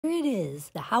Here it is,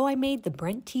 the How I Made the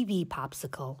Brent TV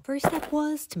Popsicle. First step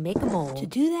was to make a mold. To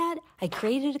do that, I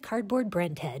created a cardboard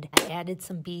Brent head. I added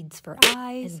some beads for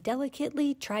eyes and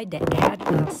delicately tried to add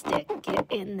a stick.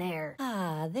 Get in there.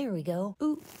 Ah, there we go.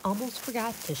 Ooh, almost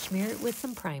forgot to smear it with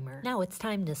some primer. Now it's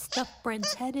time to stuff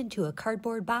Brent's head into a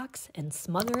cardboard box and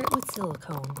smother it with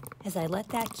silicone. As I let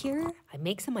that cure, I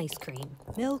make some ice cream.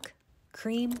 Milk,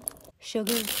 cream,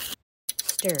 sugar,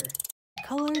 stir.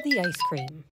 Color the ice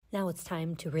cream. Now it's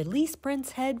time to release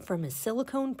Brent's head from his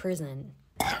silicone prison.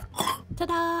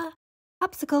 Ta-da!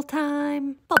 Popsicle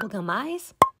time! Bubblegum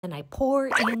eyes. And I pour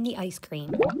in the ice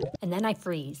cream. And then I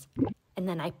freeze. And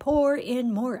then I pour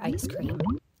in more ice cream.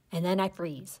 And then I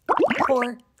freeze.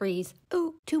 Pour, freeze.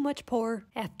 Ooh, too much pour.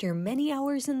 After many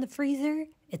hours in the freezer,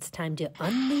 it's time to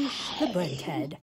unleash the Brent head.